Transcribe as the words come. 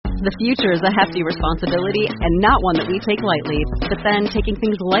The future is a hefty responsibility and not one that we take lightly. But then taking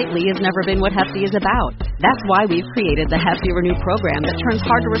things lightly has never been what Hefty is about. That's why we've created the Hefty Renew program that turns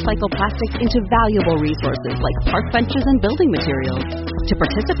hard-to-recycle plastics into valuable resources like park benches and building materials. To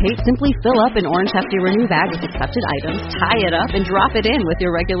participate, simply fill up an orange Hefty Renew bag with accepted items, tie it up, and drop it in with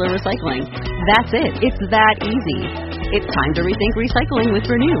your regular recycling. That's it. It's that easy. It's time to rethink recycling with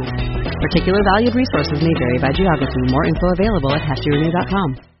Renew. Particular valued resources may vary by geography. More info available at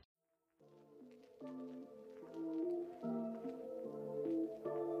heftyrenew.com.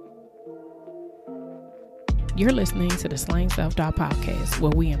 You're listening to the Slaying Self-Doubt podcast,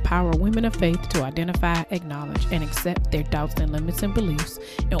 where we empower women of faith to identify, acknowledge, and accept their doubts and limits and beliefs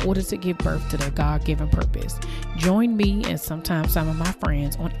in order to give birth to their God-given purpose. Join me and sometimes some of my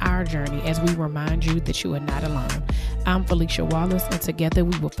friends on our journey as we remind you that you are not alone. I'm Felicia Wallace, and together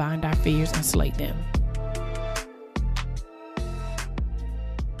we will find our fears and slay them.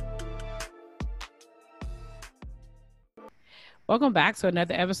 Welcome back to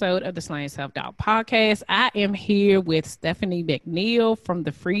another episode of the Slaying Self-Doubt podcast. I am here with Stephanie McNeal from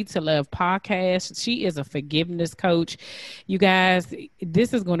the Free to Love podcast. She is a forgiveness coach. You guys,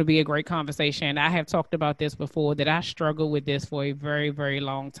 this is going to be a great conversation. I have talked about this before, that I struggle with this for a very, very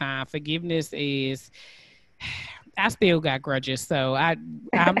long time. Forgiveness is... I still got grudges, so I'm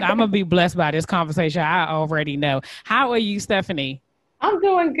going to be blessed by this conversation. I already know. How are you, Stephanie? I'm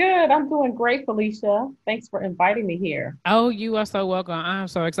doing good. I'm doing great, Felicia. Thanks for inviting me here. Oh, you are so welcome. I'm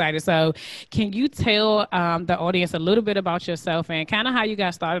so excited. So can you tell the audience a little bit about yourself and kind of how you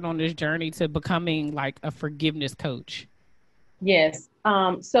got started on this journey to becoming like a forgiveness coach? Yes.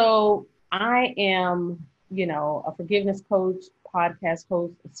 So I am, a forgiveness coach, podcast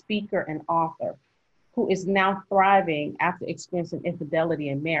host, speaker, and author who is now thriving after experiencing infidelity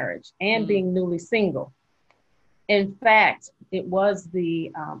in marriage and being newly single. In fact, it was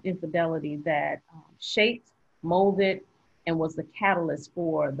the infidelity that shaped, molded, and was the catalyst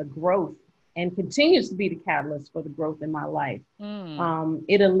for the growth, and continues to be the catalyst for the growth in my life.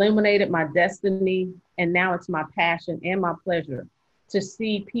 It illuminated my destiny, and now it's my passion and my pleasure to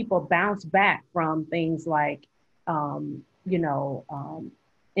see people bounce back from things like,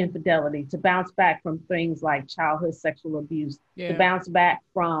 infidelity, to bounce back from things like childhood sexual abuse, to bounce back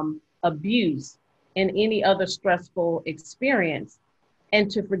from abuse and any other stressful experience,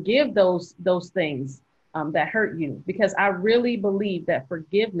 and to forgive those things that hurt you. Because I really believe that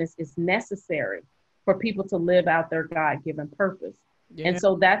forgiveness is necessary for people to live out their God-given purpose. Yeah. And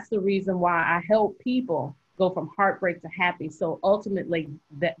so that's the reason why I help people go from heartbreak to happy. So ultimately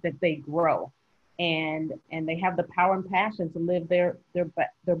that they grow and they have the power and passion to live their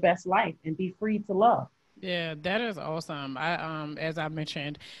best life and be free to love. Yeah, that is awesome. As I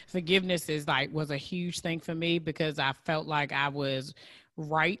mentioned, forgiveness was a huge thing for me because I felt like I was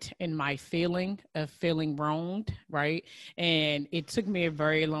right in my feeling of feeling wronged, right? And it took me a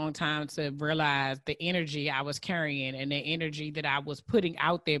very long time to realize the energy I was carrying and the energy that I was putting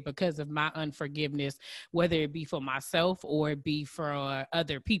out there because of my unforgiveness, whether it be for myself or it be for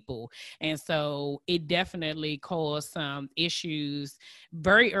other people. And so it definitely caused some issues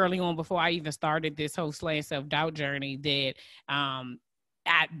very early on before I even started this whole Slaying Self-Doubt journey that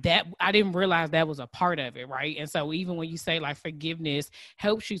I didn't realize that was a part of it, right? And so even when you say like forgiveness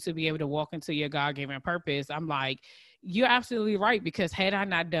helps you to be able to walk into your God-given purpose, I'm like, you're absolutely right, because had I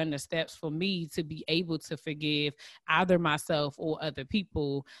not done the steps for me to be able to forgive either myself or other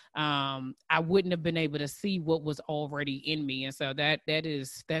people, I wouldn't have been able to see what was already in me. And so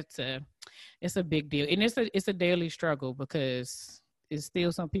it's a big deal, and it's a daily struggle because it's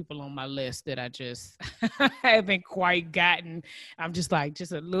still some people on my list that I just haven't quite gotten. I'm just like,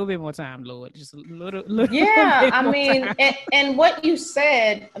 just a little bit more time, Lord. Just a little yeah, bit I more mean, time. And what you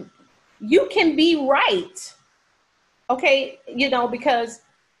said, you can be right. Okay, because,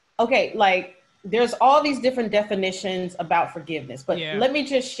 like there's all these different definitions about forgiveness, but let me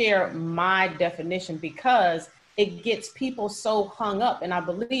just share my definition because it gets people so hung up. And I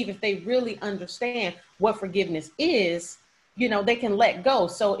believe if they really understand what forgiveness is, they can let go.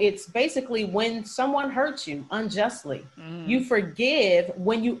 So it's basically when someone hurts you unjustly, you forgive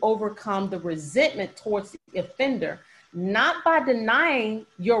when you overcome the resentment towards the offender, not by denying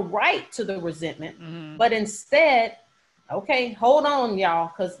your right to the resentment, but instead, okay, hold on,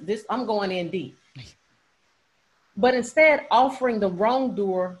 y'all, because I'm going in deep. But instead offering the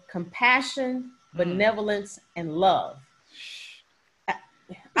wrongdoer compassion, benevolence, and love. I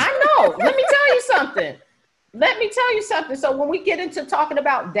know. Let me tell you something. So when we get into talking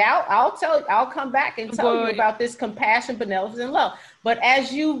about doubt, I'll come back and tell you about this compassion, benevolence, and love. But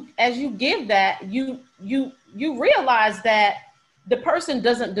as you give that, you realize that the person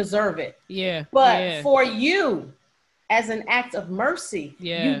doesn't deserve it. Yeah. But for you, as an act of mercy,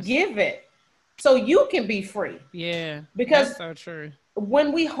 you give it so you can be free. Yeah. Because that's so true.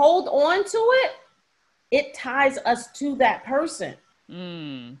 When we hold on to it, it ties us to that person.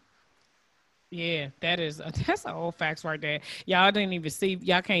 Yeah, that's all facts right there. Y'all didn't even see,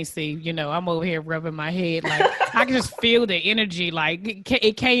 y'all can't see, you know, I'm over here rubbing my head. Like, I can just feel the energy. Like,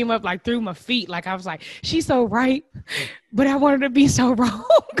 it came up like through my feet. Like, I was like, she's so right, but I wanted to be so wrong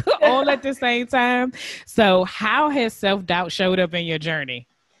all at the same time. So how has self-doubt showed up in your journey?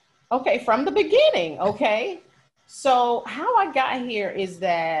 Okay, from the beginning. Okay. So how I got here is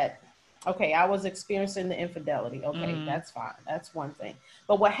that, okay, I was experiencing the infidelity. Okay, that's fine. That's one thing.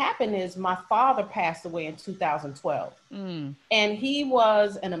 But what happened is my father passed away in 2012. And he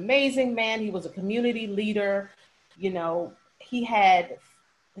was an amazing man. He was a community leader. You know, he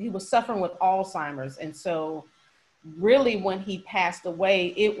was suffering with Alzheimer's. And so really when he passed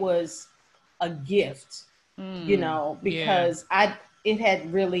away, it was a gift, you know, because it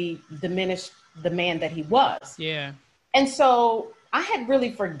had really diminished the man that he was. Yeah. And so I had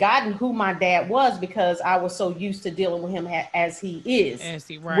really forgotten who my dad was because I was so used to dealing with him as he is,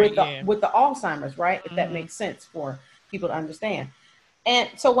 with the Alzheimer's, right? If that makes sense for people to understand. And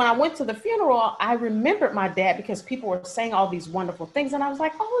so when I went to the funeral, I remembered my dad because people were saying all these wonderful things. And I was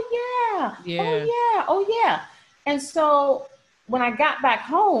like, oh yeah. And so when I got back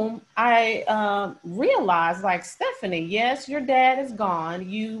home, I realized, like, Stephanie, yes, your dad is gone.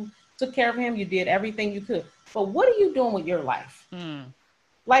 You took care of him. You did everything you could. But what are you doing with your life?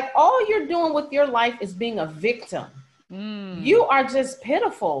 Like, all you're doing with your life is being a victim. You are just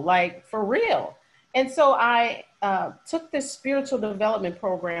pitiful, like, for real. And so I took this spiritual development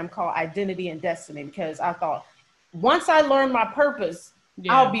program called Identity and Destiny because I thought once I learn my purpose,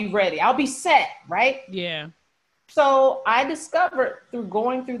 I'll be ready. I'll be set, right? Yeah. So I discovered through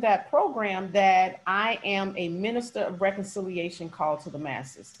going through that program that I am a minister of reconciliation called to the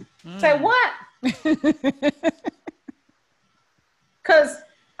masses. Say what? Because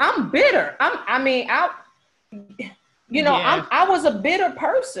I'm bitter. I was a bitter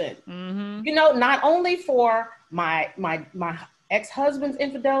person, you know, not only for my ex-husband's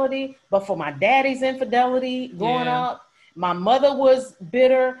infidelity, but for my daddy's infidelity growing up. My mother was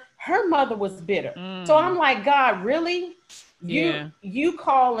bitter. Her mother was bitter. So I'm like, God, really? You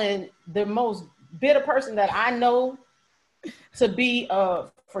calling the most bitter person that I know to be a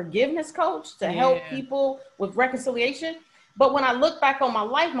forgiveness coach, to help people with reconciliation? But when I look back on my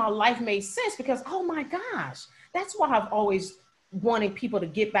life made sense because, oh my gosh, that's why I've always wanted people to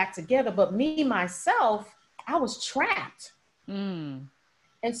get back together. But me, myself, I was trapped. And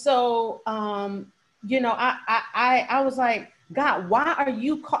so, you know, I was like, God, why are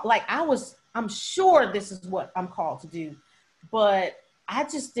you I'm sure this is what I'm called to do, but I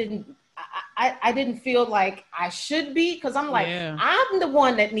just I didn't feel like I should be, because I'm like, I'm the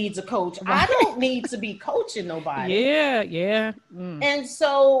one that needs a coach. I don't need to be coaching nobody. And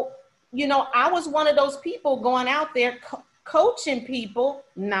so, you know, I was one of those people going out there coaching people,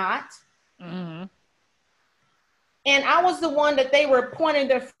 not. And I was the one that they were pointing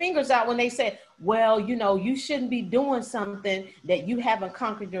their fingers out when they said, well, you know, you shouldn't be doing something that you haven't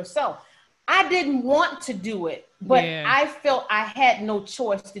conquered yourself. I didn't want to do it, but I felt I had no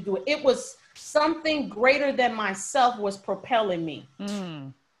choice to do it. It was something greater than myself was propelling me.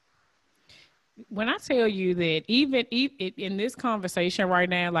 When I tell you that even in this conversation right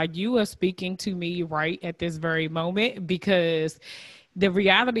now, like, you are speaking to me right at this very moment, because the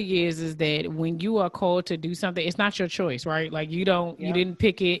reality is that when you are called to do something, it's not your choice, right? Like, you didn't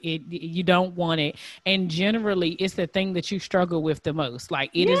pick it, you don't want it. And generally it's the thing that you struggle with the most. Like,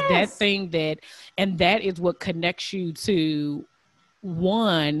 it is that thing and that is what connects you to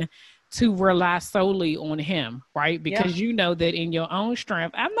one, to rely solely on him, right? Because you know that in your own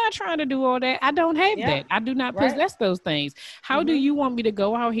strength, I'm not trying to do all that. I don't have that. I do not possess those things. How do you want me to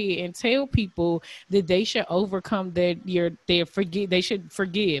go out here and tell people that they should overcome they should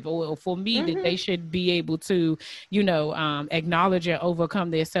forgive, or for me that they should be able to, you know, acknowledge and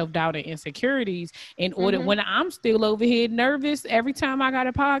overcome their self-doubt and insecurities in order, when I'm still over here nervous every time I got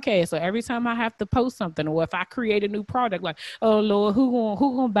a podcast, or every time I have to post something, or if I create a new product, like, oh Lord, who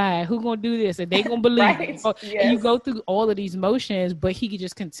gonna buy it? Who gonna do this? And they gonna believe it. And you go through all of these motions, but he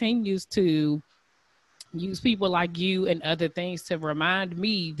just continues to use people like you and other things to remind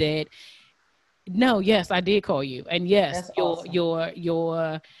me that no, yes, I did call you, and yes, your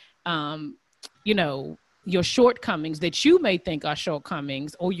you know, your shortcomings that you may think are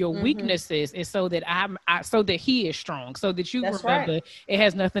shortcomings or your weaknesses is so that so that he is strong, so that you remember it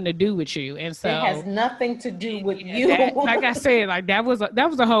has nothing to do with you. And so it has nothing to do with you. Like I said, like that was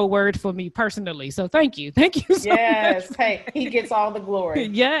a whole word for me personally. So thank you so yes much. Hey, he gets all the glory.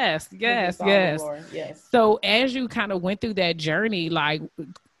 Yes. So as you kind of went through that journey, like,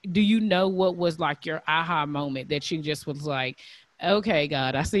 do you know what was like your aha moment that you just was like, okay,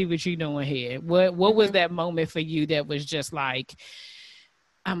 God, I see what you're doing here? What was that moment for you that was just like,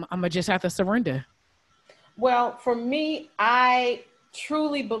 I'm gonna just have to surrender? Well, for me, I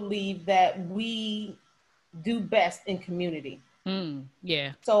truly believe that we do best in community.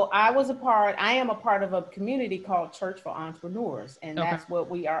 Yeah. So I am a part of a community called Church for Entrepreneurs. And that's what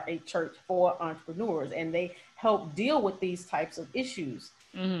we are, a church for entrepreneurs. And they help deal with these types of issues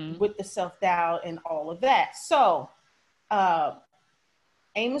with the self-doubt and all of that. So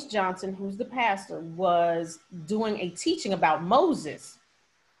Amos Johnson, who's the pastor, was doing a teaching about Moses.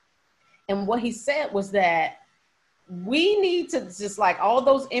 And what he said was that we need to just, like, all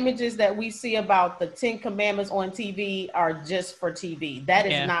those images that we see about the 10 commandments on TV are just for TV. That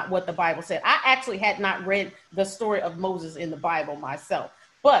is not what the Bible said. I actually had not read the story of Moses in the Bible myself,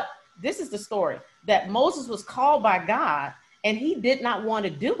 but this is the story that Moses was called by God and he did not want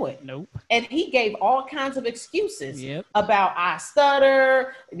to do it. Nope. And he gave all kinds of excuses about, I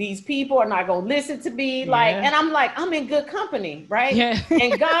stutter, these people are not going to listen to me. Like, and I'm like, I'm in good company, right? Yeah.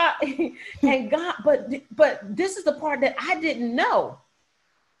 and God, but this is the part that I didn't know,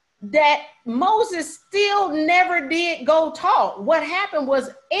 that Moses still never did go talk. What happened was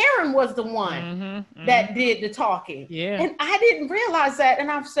Aaron was the one that did the talking. Yeah. And I didn't realize that.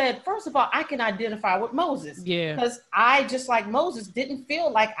 And I've said, first of all, I can identify with Moses. Yeah. Because I, just like Moses, didn't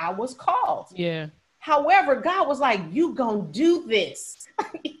feel like I was called. Yeah. However, God was like, you gonna do this.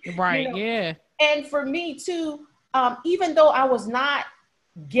 Right. You know? Yeah. And for me too, even though I was not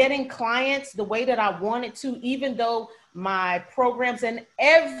getting clients the way that I wanted to, even though my programs and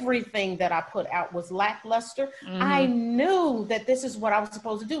everything that I put out was lackluster, I knew that this is what I was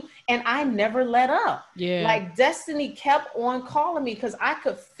supposed to do. And I never let up. Yeah. Like, destiny kept on calling me, because I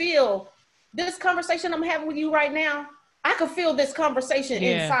could feel this conversation I'm having with you right now. I could feel this conversation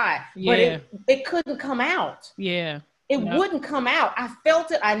inside, but it couldn't come out. Yeah. It wouldn't come out. I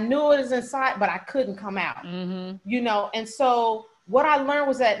felt it. I knew it was inside, but I couldn't come out, you know? And so what I learned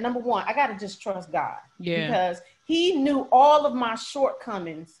was that, number one, I got to just trust God, because he knew all of my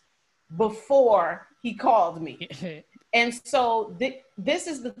shortcomings before he called me. And so this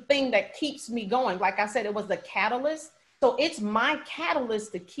is the thing that keeps me going. Like I said, it was the catalyst. So it's my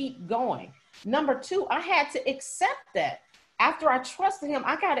catalyst to keep going. Number two, I had to accept that. After I trusted him,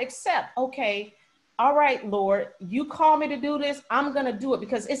 I got to accept, okay, all right, Lord, you call me to do this. I'm going to do it,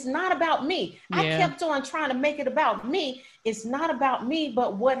 because it's not about me. Yeah. I kept on trying to make it about me. It's not about me,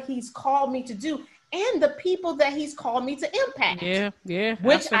 but what he's called me to do and the people that he's called me to impact. Yeah, yeah.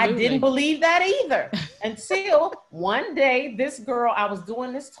 Which absolutely. I didn't believe that either until one day, this girl, I was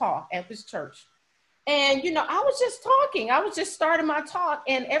doing this talk at this church. And, you know, I was just talking. I was just starting my talk,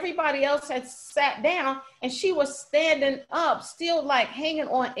 and everybody else had sat down, and she was standing up, still like hanging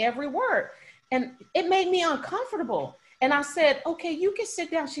on every word. And it made me uncomfortable. And I said, okay, you can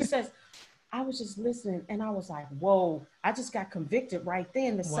sit down. She says, I was just listening. And I was like, whoa, I just got convicted right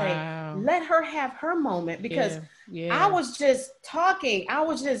then to say, let her have her moment, because I was just talking.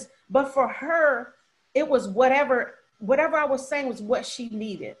 But for her, it was whatever I was saying was what she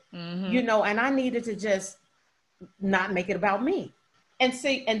needed, you know, and I needed to just not make it about me.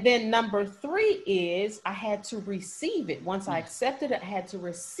 And then number three is I had to receive it. Once I accepted it, I had to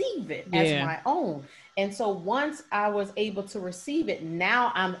receive it as my own. And so once I was able to receive it,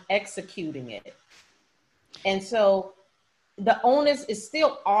 now I'm executing it. And so the onus is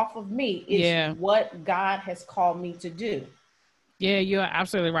still off of me. It's what God has called me to do. Yeah, you're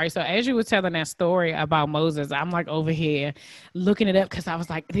absolutely right. So as you were telling that story about Moses, I'm like over here looking it up, because I was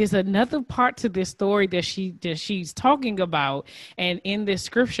like, there's another part to this story that she's talking about. And in this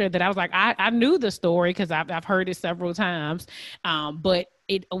scripture that I was like, I knew the story because I've heard it several times. But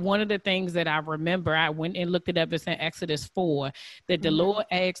one of the things that I remember, I went and looked it up. It's in Exodus 4, that the Lord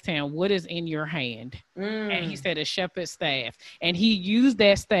asked him, what is in your hand? And he said, a shepherd's staff. And he used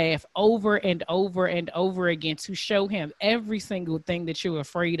that staff over and over and over again to show him every single thing that you're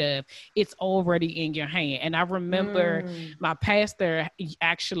afraid of. It's already in your hand. And I remember my pastor,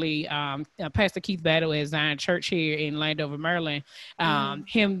 actually, Pastor Keith Battle at Zion Church here in Landover, Maryland,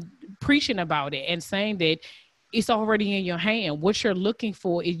 him preaching about it and saying that it's already in your hand. What you're looking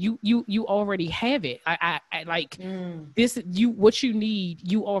for is you already have it. I like this, what you need,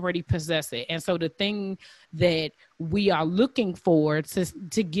 you already possess it. And so the thing that we are looking for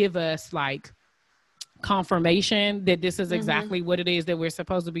to give us like confirmation that this is exactly what it is that we're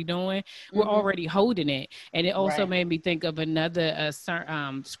supposed to be doing, we're already holding it. And it also made me think of another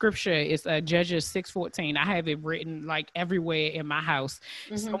scripture. It's Judges 6:14. I have it written like everywhere in my house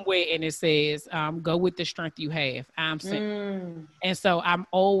somewhere, and it says, go with the strength you have, I'm sent. And so I'm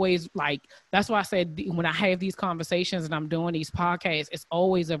always like, that's why I said when I have these conversations and I'm doing these podcasts, it's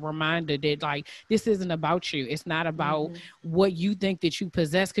always a reminder that like, this isn't about you. It's not about what you think that you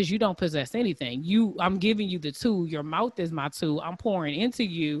possess, because you don't possess anything. I'm giving you the tool. Your mouth is my tool. I'm pouring into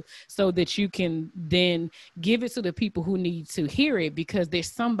you so that you can then give it to the people who need to hear it, because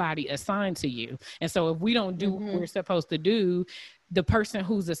there's somebody assigned to you. And so if we don't do what we're supposed to do, the person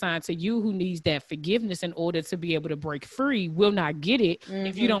who's assigned to you, who needs that forgiveness in order to be able to break free, will not get it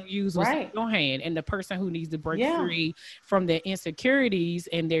if you don't use what's in your hand. And the person who needs to break free from their insecurities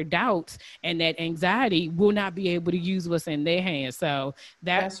and their doubts and that anxiety will not be able to use what's in their hands. So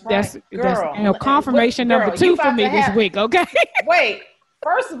that's confirmation number 2 for me this week. Okay. Wait,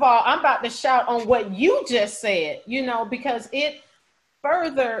 first of all, I'm about to shout on what you just said, because it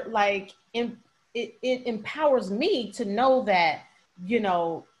further like it empowers me to know that,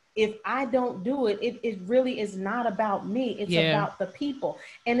 if I don't do it, it really is not about me. It's about the people.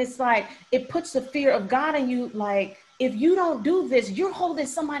 And it's like, it puts the fear of God in you. Like, if you don't do this, you're holding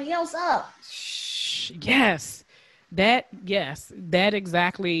somebody else up. Yes. That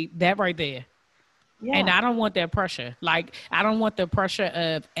exactly, that right there. Yeah. And I don't want that pressure. Like, I don't want the pressure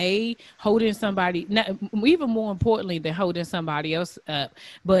of holding somebody, even more importantly than holding somebody else up.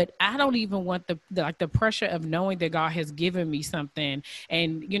 But I don't even want the pressure of knowing that God has given me something.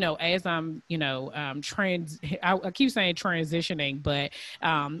 And, as I'm, I keep saying transitioning, but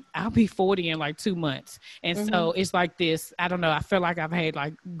I'll be 40 in like 2 months. And so it's like this, I don't know, I feel like I've had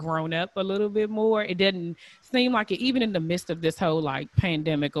like grown up a little bit more. It didn't seem like it, even in the midst of this whole like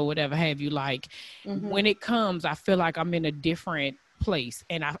pandemic or whatever have you, like, when it comes, I feel like I'm in a different place,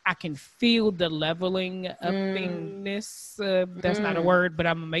 and I can feel the leveling of thingness. That's not a word, but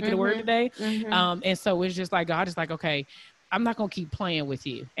I'm gonna make it a word today. And so it's just like, God is like, okay, I'm not gonna keep playing with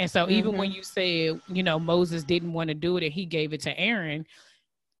you. And so even when you said, Moses didn't want to do it and he gave it to Aaron,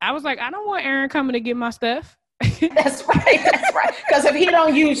 I was like, I don't want Aaron coming to get my stuff. That's right. Because if he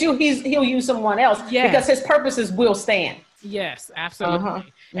don't use you, he'll use someone else. Yes. Because his purposes will stand. Yes,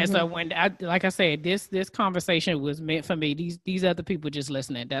 absolutely. And so when like I said, this conversation was meant for me. These other people just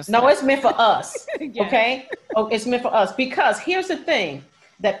listening. It's meant for us. Okay. It's meant for us, because here's the thing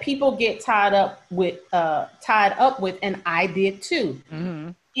that people get tied up with, and I did too,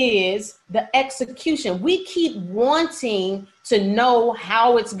 is the execution. We keep wanting to know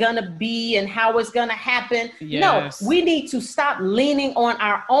how it's going to be and how it's going to happen. Yes. No, we need to stop leaning on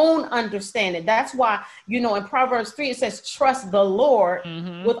our own understanding. That's why, in Proverbs 3, it says, trust the Lord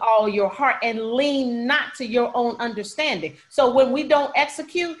with all your heart and lean not to your own understanding. So when we don't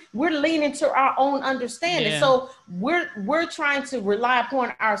execute, we're leaning to our own understanding. Yeah. So we're trying to rely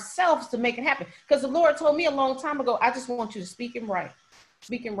upon ourselves to make it happen. Because the Lord told me a long time ago, I just want you to speak it right.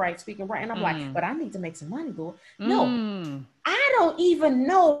 Speaking right. And I'm like, but I need to make some money, Lord. No, I don't even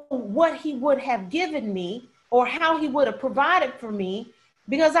know what he would have given me or how he would have provided for me,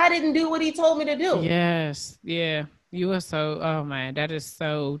 because I didn't do what he told me to do. Yes. Yeah. You are so, oh man, that is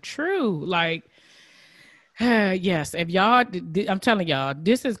so true. Like, yes, if y'all, I'm telling y'all,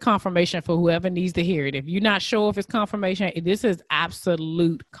 this is confirmation for whoever needs to hear it. If you're not sure if it's confirmation, this is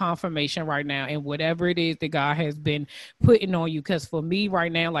absolute confirmation right now. And whatever it is that God has been putting on you, because for me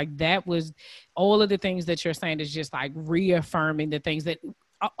right now, like, that was all of the things that you're saying is just like reaffirming the things that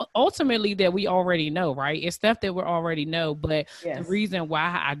ultimately that we already know, right? It's stuff that we already know, but the reason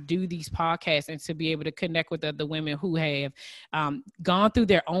why I do these podcasts and to be able to connect with other women who have gone through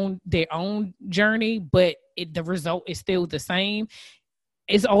their own journey, but the result is still the same.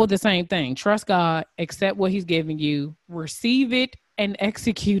 It's all the same thing. Trust God, accept what he's giving you, receive it, and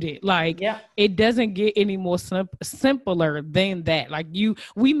execute it. Like, it doesn't get any more simpler than that. Like,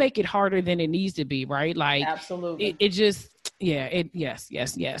 we make it harder than it needs to be, right? Like, absolutely. It just, yes.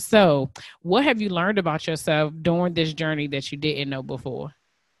 So what have you learned about yourself during this journey that you didn't know before?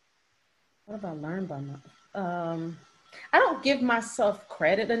 What have I learned about myself? I don't give myself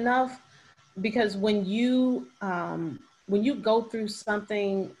credit enough, because when you go through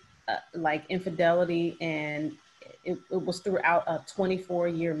something like infidelity, and it was throughout a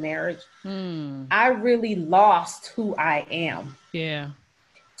 24-year marriage, I really lost who I am. Yeah.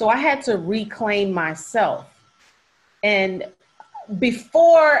 So I had to reclaim myself. And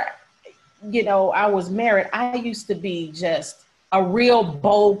before, I was married, I used to be just a real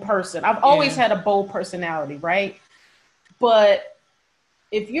bold person. I've always had a bold personality, right? But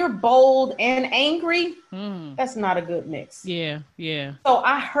if you're bold and angry, that's not a good mix. Yeah, yeah. So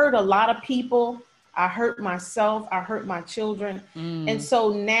I hurt a lot of people. I hurt myself. I hurt my children. And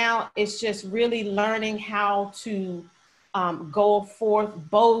so now it's just really learning how to go forth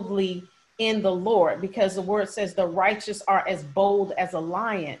boldly in the Lord, because the word says the righteous are as bold as a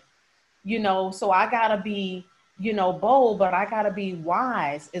lion, so I gotta be, bold, but I gotta be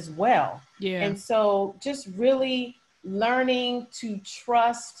wise as well. Yeah. And so just really learning to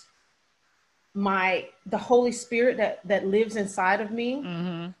trust the Holy Spirit that lives inside of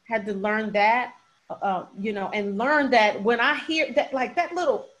me. Had to learn that, and learn that when I hear that, like that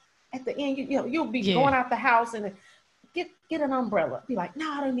little at the end, you'll be going out the house and get an umbrella. Be like,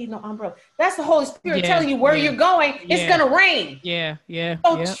 no, I don't need no umbrella. That's the Holy Spirit telling you where you're going. It's gonna rain. Yeah, yeah.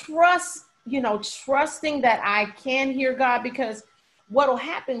 So trust, trusting that I can hear God, because what'll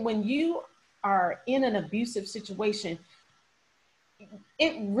happen when you are in an abusive situation,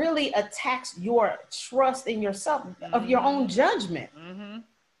 it really attacks your trust in yourself, of your own judgment.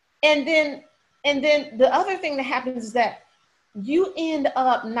 And then the other thing that happens is that you end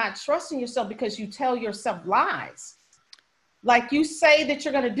up not trusting yourself because you tell yourself lies. Like you say that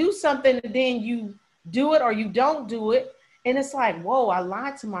you're going to do something and then you do it or you don't do it. And it's like, whoa, I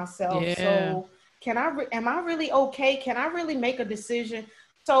lied to myself. Yeah. So am I really okay? Can I really make a decision?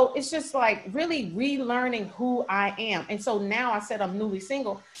 So it's just like really relearning who I am. And so now I said I'm newly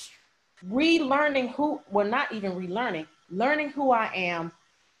single, learning who I am,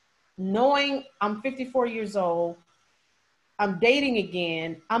 knowing I'm 54 years old, I'm dating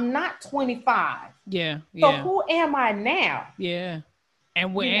again, I'm not 25. Yeah. So who am I now? Yeah.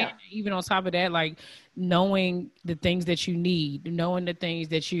 And even on top of that, like knowing the things that you need, knowing the things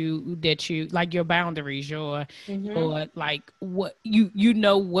that you like, your boundaries, your like what you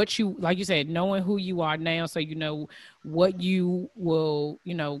know what you, like you said, knowing who you are now, so you know what you will,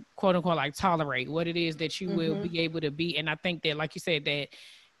 quote unquote, like tolerate, what it is that you will be able to be. And I think that, like you said, that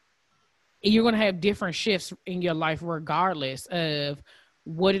you're going to have different shifts in your life regardless of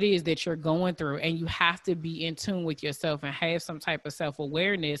what it is that you're going through, and you have to be in tune with yourself and have some type of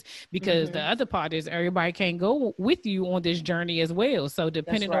self-awareness, because the other part is everybody can't go with you on this journey as well. So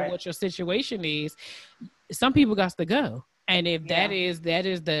depending on what your situation is, some people got to go. And if that is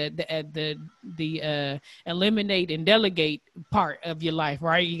the eliminate and delegate part of your life,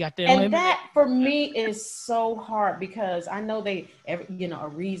 right? You got to eliminate. And that for me is so hard, because I know a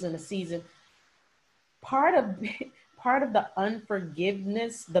reason, a season. Part of the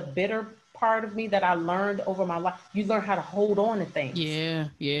unforgiveness, the bitter part of me that I learned over my life, you learn how to hold on to things. Yeah.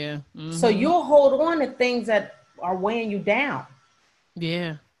 So you'll hold on to things that are weighing you down.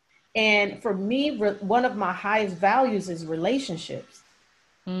 Yeah. And for me, one of my highest values is relationships.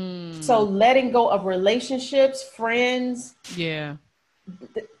 So letting go of relationships, friends,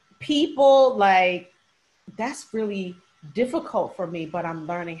 people, like that's really difficult for me, but I'm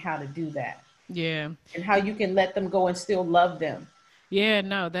learning how to do that. Yeah. And how you can let them go and still love them. Yeah,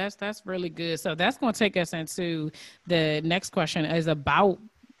 no, that's really good. So that's going to take us into the next question, is about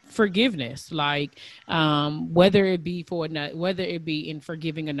forgiveness, like whether it be in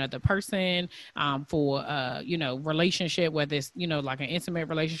forgiving another person, for relationship, whether it's like an intimate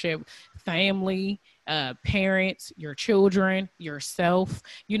relationship, family, parents, your children, yourself,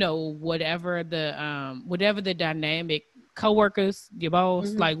 whatever the dynamic, coworkers, your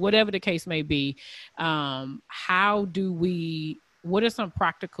boss, like whatever the case may be. What are some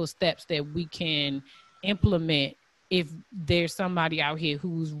practical steps that we can implement if there's somebody out here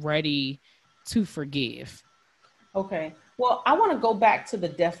who's ready to forgive? Okay. Well, I want to go back to the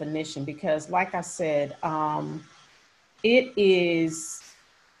definition, because like I said, it is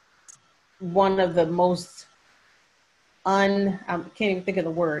one of the most I can't even think of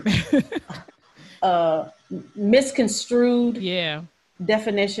the word, misconstrued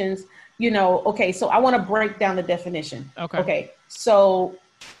definitions. Okay, so I want to break down the definition. Okay. So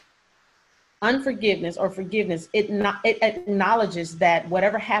unforgiveness or forgiveness, it acknowledges that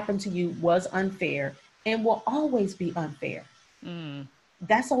whatever happened to you was unfair and will always be unfair.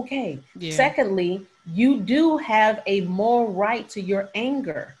 That's okay. Yeah. Secondly, you do have a moral right to your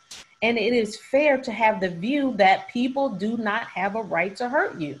anger. And it is fair to have the view that people do not have a right to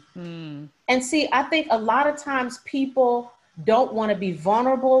hurt you. And see, I think a lot of times people don't want to be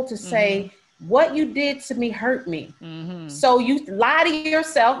vulnerable to say, what you did to me hurt me. So you lie to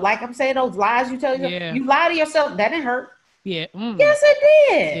yourself. Like I'm saying, those lies you tell yourself, you lie to yourself. That didn't hurt. Yeah. Yes, it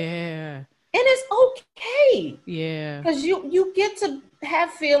did. Yeah. it's okay. Yeah. Because you get to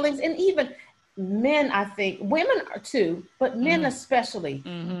have feelings, and even men, I think, women are too, but men especially,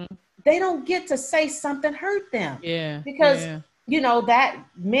 they don't get to say something hurt them. Yeah. Because, yeah. That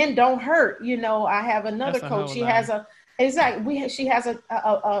men don't hurt. I have another That's a coach. whole She lot. has she has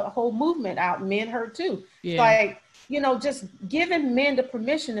a whole movement out. Men hurt too. Yeah. Like, just giving men the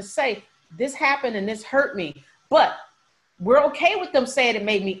permission to say, this happened and this hurt me. But we're okay with them saying it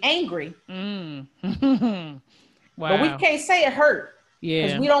made me angry. Wow. But we can't say it hurt. Yeah.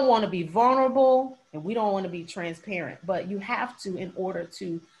 Because we don't want to be vulnerable and we don't want to be transparent. But you have to, in order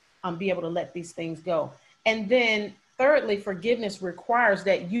to be able to let these things go. And then thirdly, forgiveness requires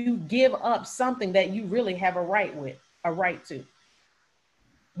that you give up something that you really have a right to.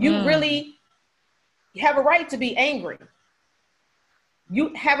 You really have a right to be angry.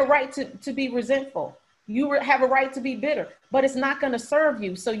 You have a right to be resentful. You have a right to be bitter, but it's not going to serve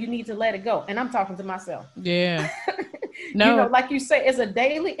you. So you need to let it go. And I'm talking to myself. Yeah. No, like you say, it's a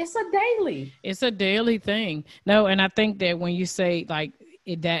daily thing. No. And I think that when you say like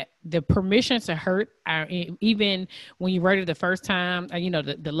that, the permission to hurt, even when you read it the first time,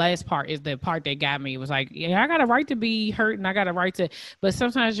 the last part is the part that got me. It was like, yeah, I got a right to be hurt and I got a right to, but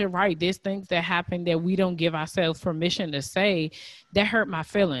sometimes you're right. There's things that happen that we don't give ourselves permission to say that hurt my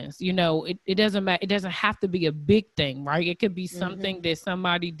feelings. It doesn't matter. It doesn't have to be a big thing, right? It could be something that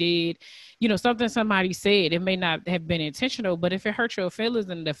somebody did, something somebody said. It may not have been intentional, but if it hurt your feelings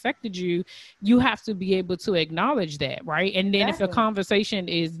and it affected you, you have to be able to acknowledge that, right? And then if a conversation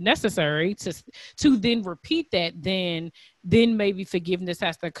is necessary to then repeat that, then maybe forgiveness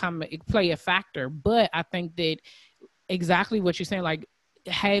has to play a factor. But I think that exactly what you're saying, like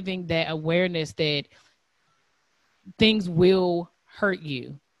having that awareness that things will hurt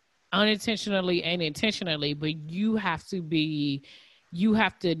you unintentionally and intentionally, but you have to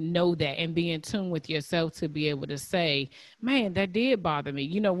know that and be in tune with yourself to be able to say, man, that did bother me.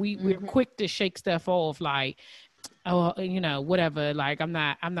 We're quick to shake stuff off like, oh, whatever, like I'm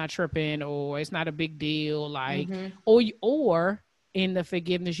not tripping, or it's not a big deal, like, or in the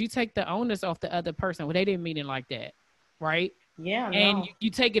forgiveness, you take the onus off the other person. Well, they didn't mean it like that, right? Yeah. And you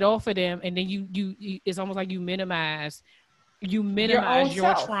take it off of them, and then you it's almost like you minimize your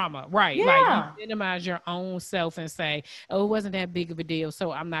trauma, right? Yeah. Like you minimize your own self and say, oh, it wasn't that big of a deal,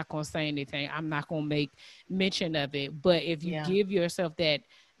 so I'm not going to say anything, I'm not going to make mention of it. But if you give yourself that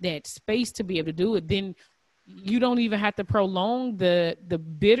space to be able to do it, then you don't even have to prolong the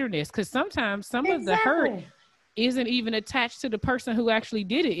bitterness, because sometimes some of the hurt isn't even attached to the person who actually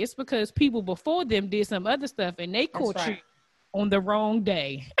did it. It's because people before them did some other stuff and they caught you on the wrong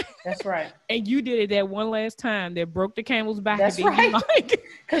day. That's right. And you did it that one last time that broke the camel's back. That's right.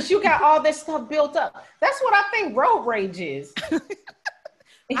 Because you got all this stuff built up. That's what I think road rage is.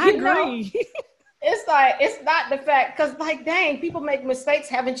 I agree. It's like, it's not the fact, because like, dang, people make mistakes.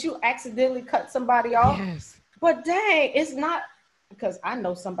 Haven't you accidentally cut somebody off? Yes. But dang, it's not, because I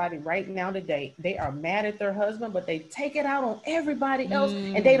know somebody right now today, they are mad at their husband, but they take it out on everybody else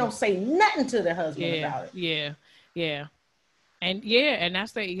and they don't say nothing to their husband about it. Yeah. And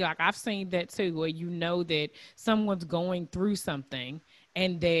that's like, I've seen that too, where that someone's going through something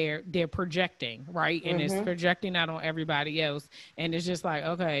and they're projecting, right? And it's projecting out on everybody else. And it's just like,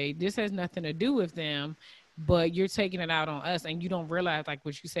 okay, this has nothing to do with them, but you're taking it out on us. And you don't realize, like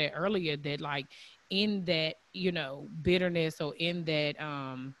what you said earlier, that like in that, bitterness, or in that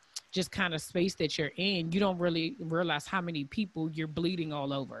just kind of space that you're in, you don't really realize how many people you're bleeding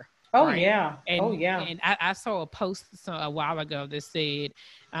all over. Oh, right? yeah. And I saw a post a while ago that said,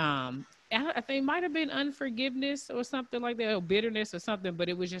 I think it might have been unforgiveness or something like that, or bitterness or something, but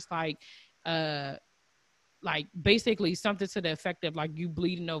it was just like basically something to the effect of like you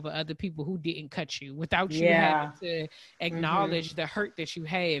bleeding over other people who didn't cut you, without you having to acknowledge the hurt that you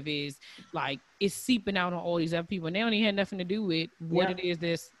have is like, it's seeping out on all these other people. And they don't even have nothing to do with what it is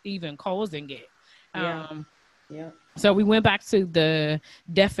that's even causing it. So we went back to the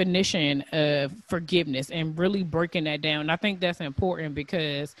definition of forgiveness and really breaking that down. And I think that's important,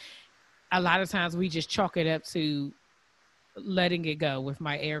 because a lot of times we just chalk it up to letting it go, with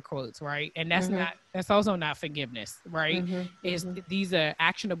my air quotes, right? And that's also not forgiveness, right? These are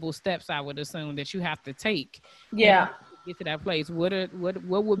actionable steps, I would assume, that you have to take. To get to that place. What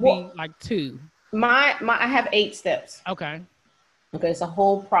would be like two? I have 8 steps. Okay. It's a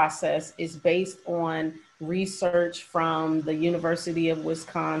whole process. It's based on research from the University of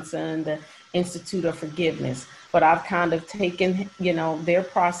Wisconsin, the Institute of Forgiveness. But I've kind of taken, their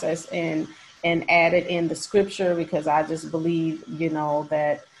process and added in the scripture, because I just believe,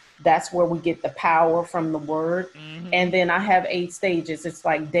 that That's where we get the power from the word. And then I have 8 stages. It's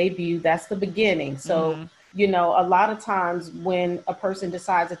like debut, that's the beginning. So, you know, a lot of times when a person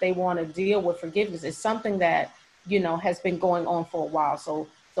decides that they want to deal with forgiveness, it's something that, you know, has been going on for a while. So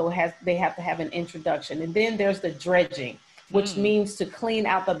they have to have an introduction. And then there's the dredging, which means to clean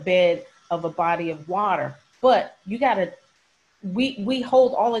out the bed of a body of water. But you got to, we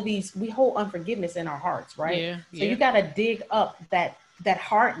hold all of these, we hold unforgiveness in our hearts, right? So you got to dig up that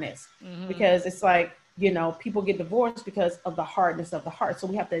hardness, because it's like, you know, people get divorced because of the hardness of the heart. So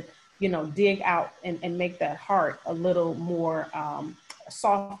we have to, you know, dig out and make that heart a little more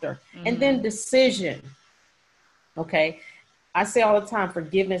softer. And then decision. Okay. I say all the time,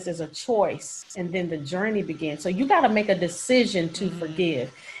 forgiveness is a choice, and then the journey begins. So you got to make a decision to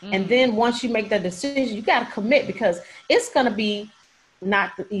forgive. And then once you make that decision, you got to commit, because it's going to be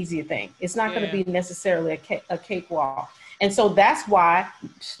not the easier thing. It's not going to be necessarily a cakewalk. And so that's why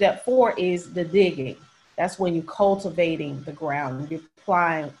step 4 is the digging. That's when you're cultivating the ground, you're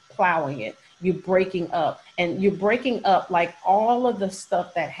plowing it, you're breaking up, and you're breaking up like all of the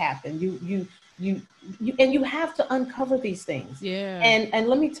stuff that happened. And you have to uncover these things. And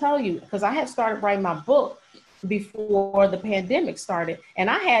let me tell you, because I had started writing my book before the pandemic started, and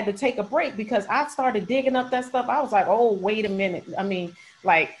I had to take a break because I started digging up that stuff. I was like, oh, wait a minute.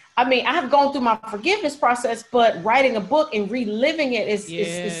 I have gone through my forgiveness process, but writing a book and reliving it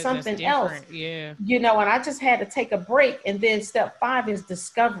is something else. You know, and I just had to take a break. And then step 5 is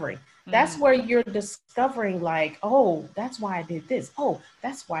discovery. That's where you're discovering, like, oh, that's why I did this. Oh,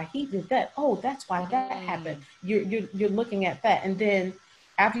 that's why he did that. Oh, that's why that happened. You're looking at that. And then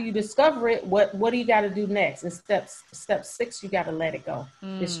after you discover it, what do you got to do next? And step 6, you got to let it go.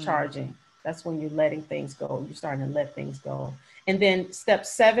 Discharging. That's when you're letting things go. You're starting to let things go. And then step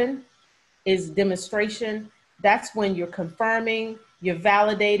 7 is demonstration. That's when you're confirming, you're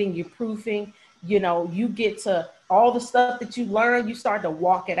validating, you're proofing. You know, you get to all the stuff that you learn, you start to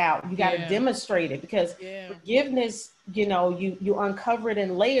walk it out. You got to demonstrate it, because forgiveness, you know, you uncover it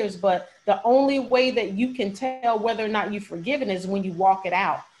in layers, but the only way that you can tell whether or not you've forgiven is when you walk it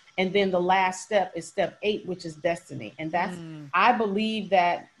out. And then the last step is step 8, which is destiny. And that's, I believe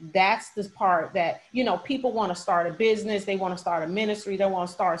that's the part that, you know, people want to start a business, they want to start a ministry, they want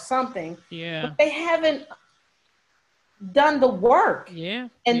to start something, but they haven't done the work. And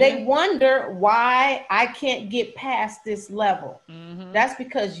they wonder why I can't get past this level. That's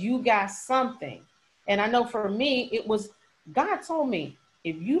because you got something. And I know for me, it was, God told me,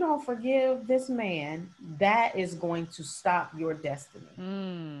 if you don't forgive this man, that is going to stop your destiny.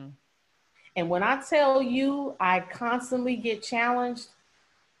 And when I tell you, I constantly get challenged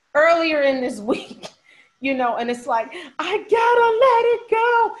earlier in this week, you know, and it's like, I gotta let it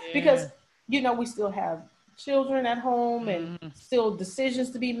go, because, you know, we still have children at home and still decisions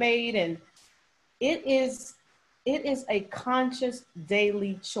to be made. And it is a conscious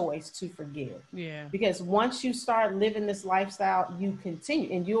daily choice to forgive. Because once you start living this lifestyle, you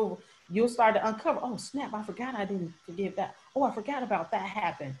continue, and you'll start to uncover, oh snap, I forgot I didn't forgive that. Oh, I forgot about that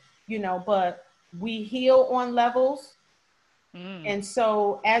happened, you know, but we heal on levels. And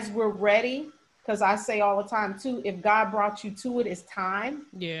so as we're ready, because I say all the time too, if God brought you to it, it's time.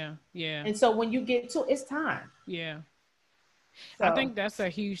 And so when you get to it, it's time. So. I think that's a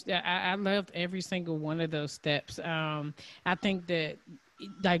huge, I loved every single one of those steps. I think that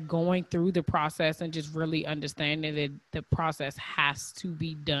like going through the process and just really understanding that the process has to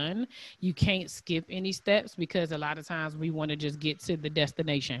be done. You can't skip any steps, because a lot of times we want to just get to the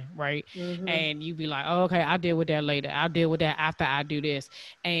destination, right? And you be like, oh, okay, I'll deal with that later. I'll deal with that after I do this.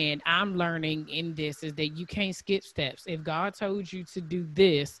 And I'm learning in this is that you can't skip steps. If God told you to do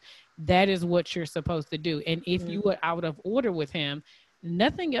this, that is what you're supposed to do. And if you are out of order with him,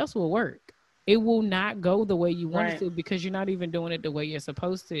 nothing else will work. It will not go the way you want it to, because you're not even doing it the way you're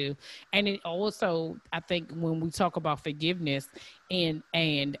supposed to. And it also, I think when we talk about forgiveness and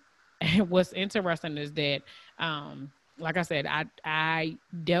what's interesting is that, like I said, I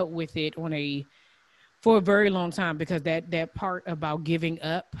dealt with it for a very long time, because that part about giving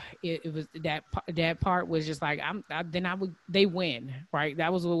up, it was that part was just like, they win, right?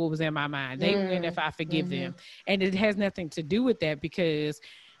 That was what was in my mind. They win if I forgive them. And it has nothing to do with that, because,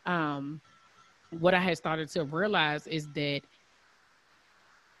 what I had started to realize is that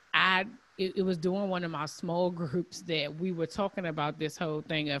it was during one of my small groups that we were talking about this whole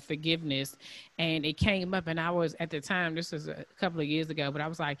thing of forgiveness, and it came up, and I was, at the time, this was a couple of years ago, but I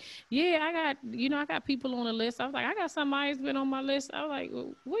was like, I got people on the list. I was like, I got somebody that's been on my list. I was like,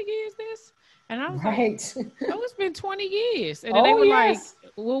 well, what year is this? And I was like, oh, it's been 20 years. And then they were like,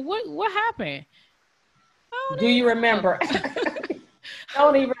 well, what happened? Do you remember?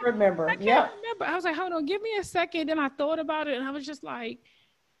 Don't even remember. I can't remember. I was like, hold on, give me a second. Then I thought about it, and I was just like,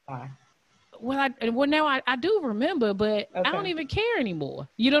 well, now I do remember, but I don't even care anymore.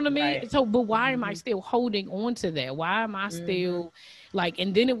 You know what I mean? Right. So, but why am I still holding on to that? Why am I still like?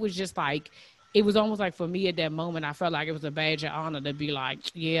 And then it was just like, it was almost like for me at that moment, I felt like it was a badge of honor to be like,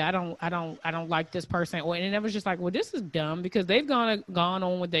 yeah, I don't like this person. And it was just like, well, this is dumb because they've gone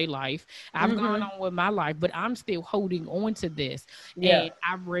on with their life. I've gone on with my life, but I'm still holding on to this. Yeah. And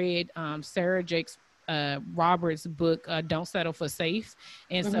I read Sarah Jakes Roberts' book, Don't Settle for Safe.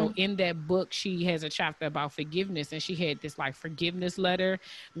 And so in that book, she has a chapter about forgiveness, and she had this like forgiveness letter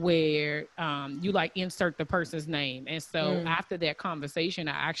where you like insert the person's name. And so after that conversation,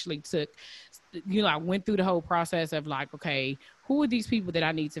 I actually took, I went through the whole process of like, okay, who are these people that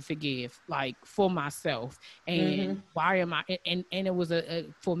I need to forgive, like for myself, and why am I? And it was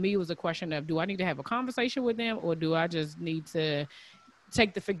for me, it was a question of, do I need to have a conversation with them, or do I just need to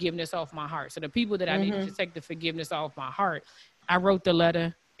take the forgiveness off my heart? So the people that I needed to take the forgiveness off my heart, I wrote the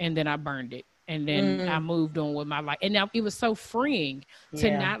letter and then I burned it. And then I moved on with my life. And now it was so freeing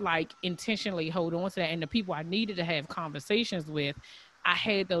to not like intentionally hold on to that. And the people I needed to have conversations with, I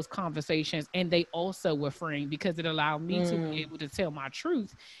had those conversations, and they also were freeing because it allowed me to be able to tell my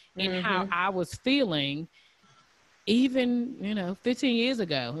truth and how I was feeling. Even 15 years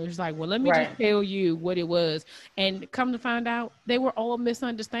ago, it was like, well, let me just tell you what it was. And come to find out, they were all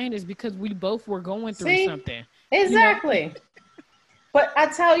misunderstandings because we both were going through something. Exactly. But I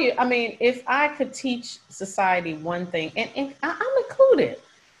tell you, I mean, if I could teach society one thing, and I'm included,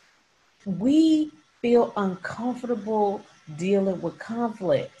 we feel uncomfortable dealing with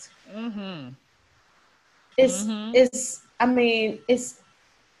conflict.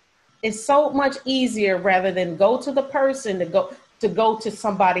 It's so much easier rather than go to the person to go to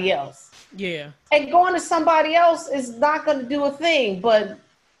somebody else. Yeah. And going to somebody else is not going to do a thing, but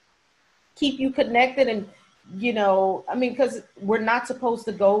keep you connected. And, because we're not supposed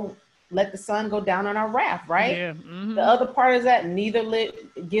to let the sun go down on our wrath, right? Yeah. The other part is that neither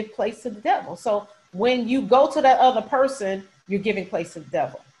give place to the devil. So when you go to that other person, you're giving place to the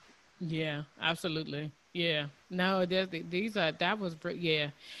devil. Yeah, absolutely. Yeah, no, it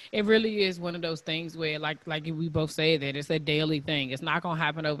really is one of those things where like we both say that it's a daily thing. It's not going to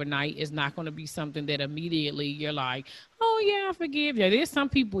happen overnight. It's not going to be something that immediately you're like, oh yeah, I forgive you. There's some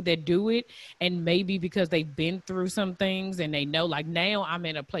people that do it, and maybe because they've been through some things and they know, like now I'm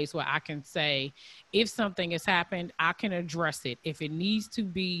in a place where I can say, if something has happened, I can address it. If it needs to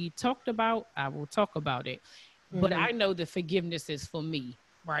be talked about, I will talk about it. But I know that forgiveness is for me.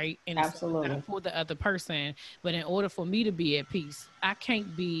 Right. And absolutely not for the other person. But in order for me to be at peace, I can't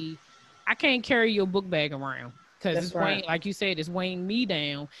carry your book bag around because it's weighing, like you said, it's weighing me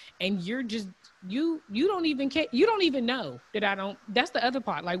down. And you're just, you don't even care. You don't even know that I don't. That's the other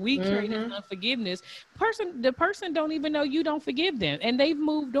part. Like we carry this unforgiveness. The person don't even know you don't forgive them, and they've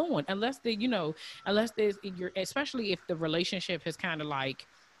moved on unless especially if the relationship has kind of like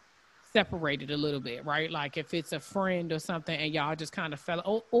separated a little bit, right? Like if it's a friend or something and y'all just kind of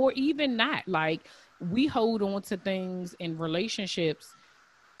fell, or even not, like we hold on to things in relationships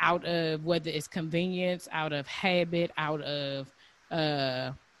out of whether it's convenience, out of habit, out of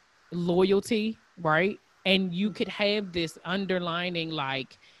loyalty, right? And you could have this underlining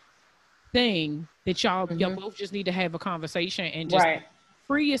like thing that y'all both just need to have a conversation and just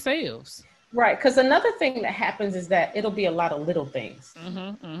free yourselves. Right. Because another thing that happens is that it'll be a lot of little things.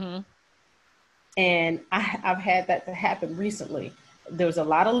 And I've had that to happen recently. There was a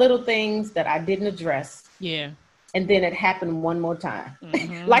lot of little things that I didn't address. Yeah. And then it happened one more time.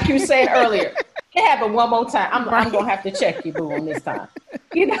 Like you said earlier, it happened one more time. I'm going to have to check you, boo, on this time.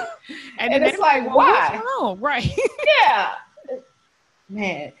 And it's like, why? Right. Yeah.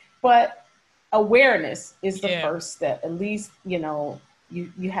 Man. But awareness is the first step. At least,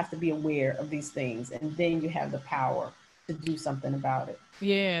 you have to be aware of these things. And then you have the power to do something about it.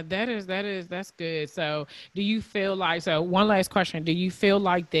 Yeah, that's good. So do you feel like, one last question, do you feel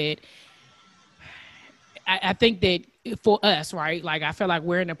like that, I think that for us, right, like I feel like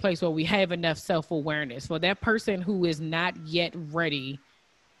we're in a place where we have enough self-awareness for that person who is not yet ready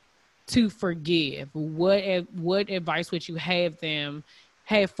to forgive, what advice would you have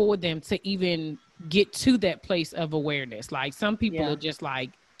for them to even get to that place of awareness? Like some people are just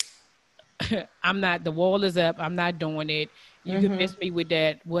like, the wall is up, I'm not doing it. You can miss me with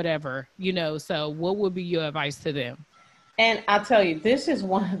that, whatever, so what would be your advice to them? And I'll tell you, this is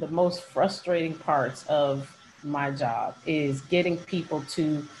one of the most frustrating parts of my job is getting people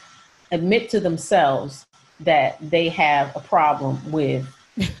to admit to themselves that they have a problem with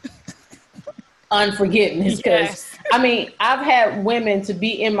unforgiveness. Because I mean, I've had women to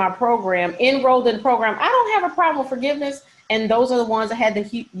be in my program, enrolled in the program. I don't have a problem with forgiveness. And those are the ones that had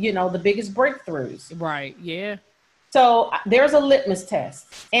the, you know, the biggest breakthroughs. Right. Yeah. So there's a litmus test,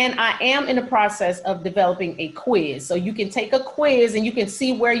 and I am in the process of developing a quiz. So you can take a quiz and you can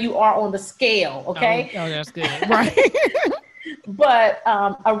see where you are on the scale. Okay. Oh, that's good. Right. But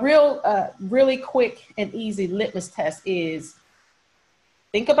a really quick and easy litmus test is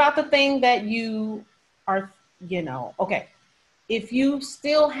think about the thing that you are, you know, okay. If you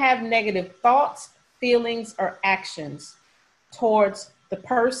still have negative thoughts, feelings, or actions towards the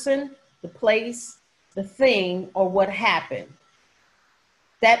person, the place, the thing, or what happened,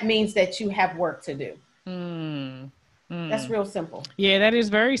 that means that you have work to do. That's real simple. Yeah, that is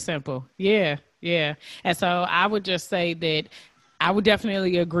very simple. Yeah. And so I would just say that I would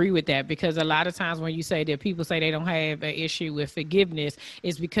definitely agree with that, because a lot of times when you say that people say they don't have an issue with forgiveness,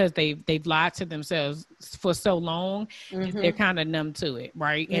 it's because they've lied to themselves for so long. They're kind of numb to it,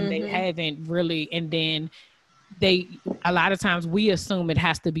 right? And they haven't really, and then a lot of times we assume it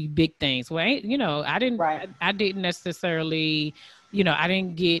has to be big things. Well, you know, I didn't necessarily, you know, I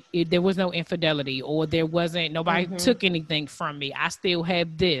didn't get it. There was no infidelity, or there wasn't, nobody took anything from me. I still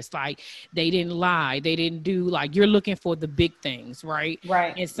have this, like, they didn't lie. They didn't do, like, you're looking for the big things. Right.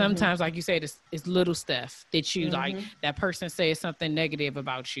 And sometimes, like you said, it's little stuff that you like, that person says something negative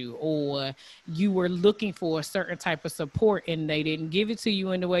about you, or you were looking for a certain type of support and they didn't give it to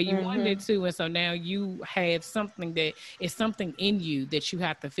you in the way you wanted it to. And so now you have something that is something in you that you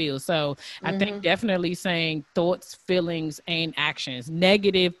have to feel. So I think definitely saying thoughts, feelings, and actions.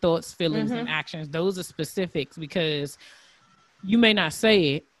 Negative thoughts, feelings, and actions. Those are specifics, because you may not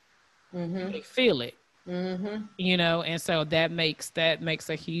say it, you may feel it. You know, and so that makes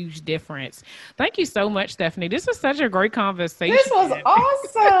a huge difference. Thank you so much, Stephanie. This was such a great conversation. This was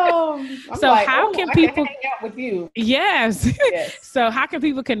awesome. So like, how can people hang out with you? Yes. So how can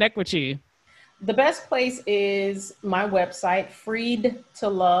people connect with you? The best place is my website,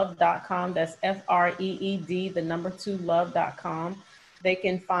 freedtolove.com. That's FREED, the number 2 love.com. They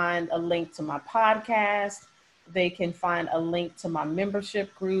can find a link to my podcast. They can find a link to my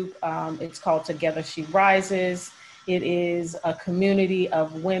membership group. It's called Together She Rises. It is a community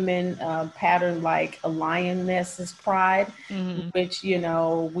of women patterned like a lioness's pride, which, you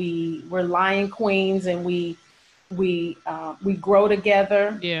know, we're lion queens, and we grow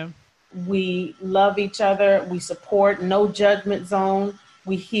together. Yeah. We love each other. We support, no judgment zone.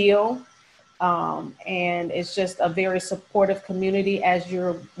 We heal. And it's just a very supportive community as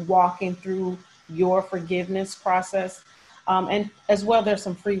you're walking through your forgiveness process. And as well, there's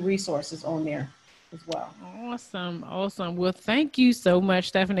some free resources on there as well. Awesome. Well, thank you so much,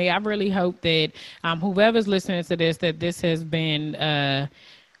 Stephanie. I really hope that whoever's listening to this, that this has been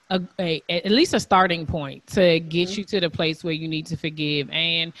at least a starting point to get you to the place where you need to forgive.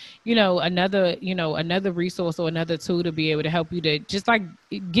 And, another resource or another tool to be able to help you to just like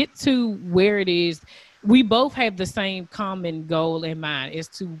get to where it is. We both have the same common goal in mind, is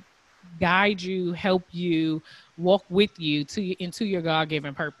to guide you, help you, walk with you into your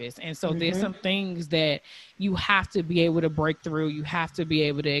God-given purpose. And so there's some things that you have to be able to break through. You have to be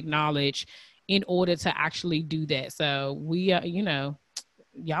able to acknowledge in order to actually do that. So we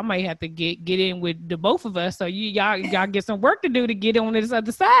y'all might have to get in with the both of us. So y'all get some work to do to get on this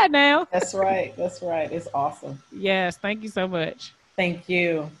other side now. That's right. It's awesome. Yes. Thank you so much. Thank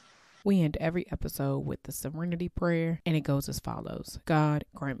you. We end every episode with the serenity prayer, and it goes as follows. God,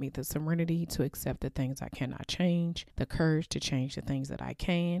 grant me the serenity to accept the things I cannot change, the courage to change the things that I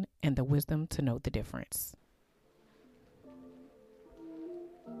can, and the wisdom to know the difference.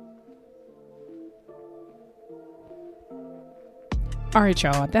 All right,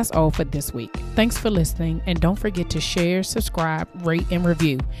 y'all, that's all for this week. Thanks for listening, and don't forget to share, subscribe, rate, and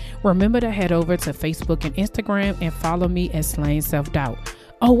review. Remember to head over to Facebook and Instagram and follow me at Slaying Self-Doubt.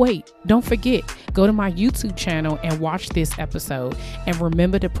 Oh, wait, don't forget, go to my YouTube channel and watch this episode, and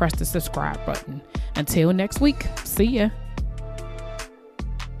remember to press the subscribe button. Until next week, see ya.